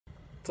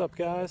up,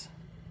 guys?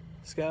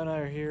 Scout and I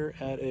are here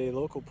at a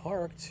local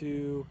park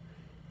to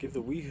give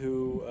the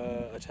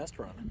Weehoo a test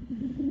run.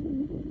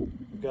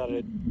 We've got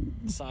it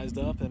sized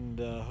up and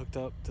hooked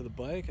up to the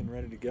bike and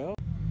ready to go.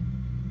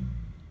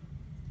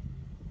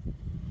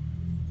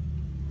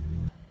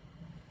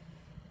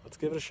 Let's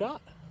give it a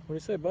shot. What do you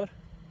say, bud?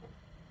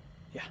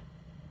 Yeah.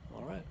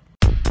 All right.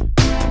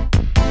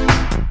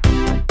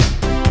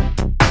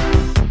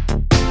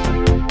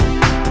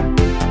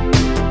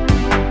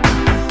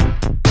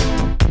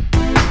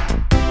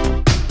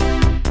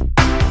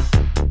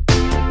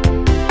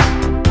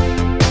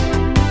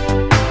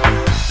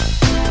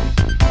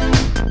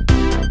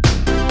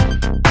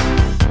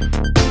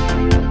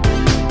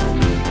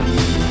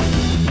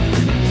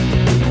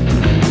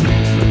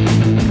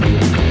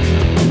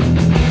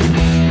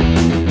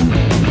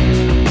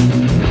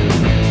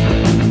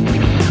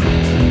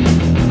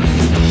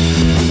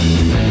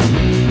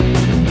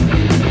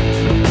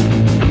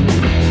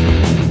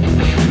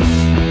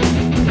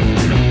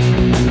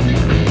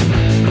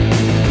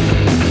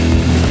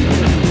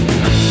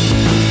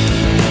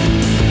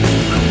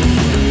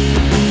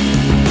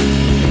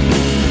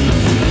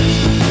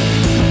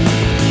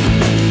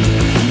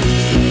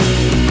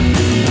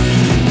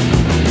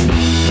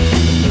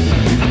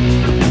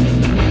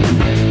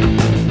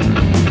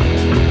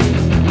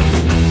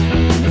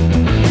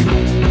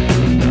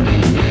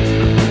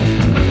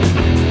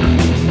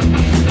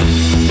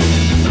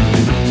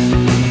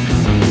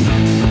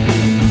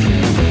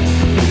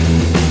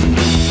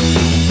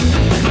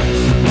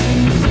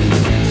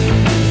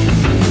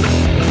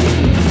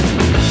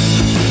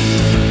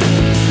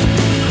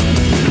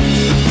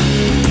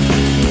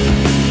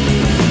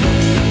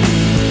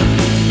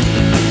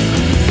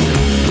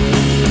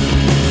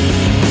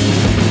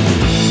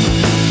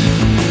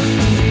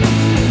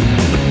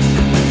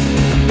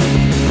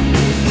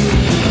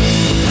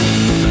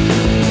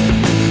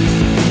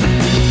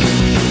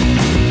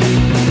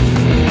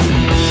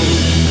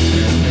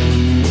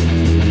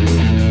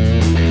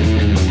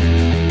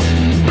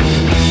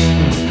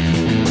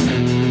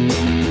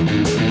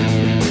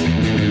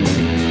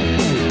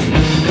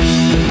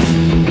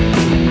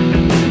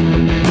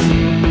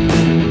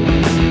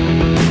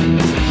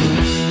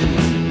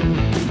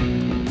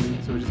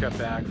 Got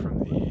back from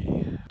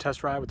the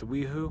test ride with the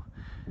Weehoo.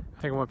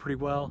 I think it went pretty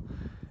well.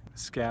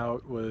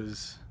 Scout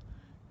was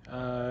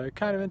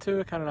kind of into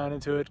it, kind of not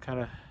into it,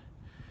 kind of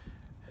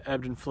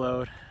ebbed and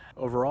flowed.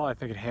 Overall, I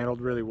think it handled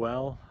really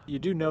well. You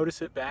do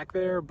notice it back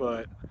there,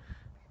 but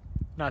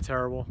not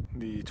terrible.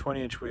 The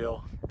 20-inch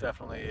wheel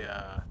definitely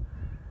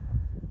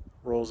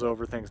rolls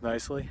over things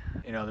nicely.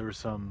 You know, there were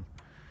some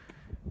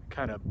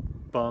kind of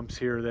bumps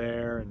here or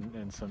there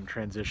and some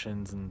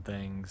transitions and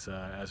things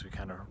as we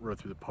kind of rode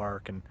through the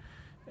park, and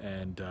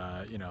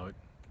you know,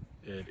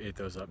 it ate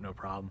those up no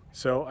problem.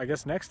 So I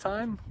guess next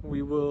time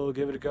we will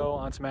give it a go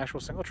on some actual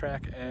single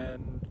track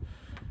and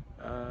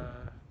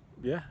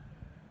yeah,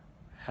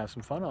 have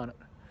some fun on it.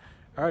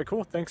 All right,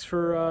 cool. Thanks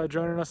for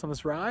joining us on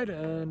this ride,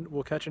 and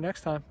we'll catch you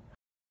next time.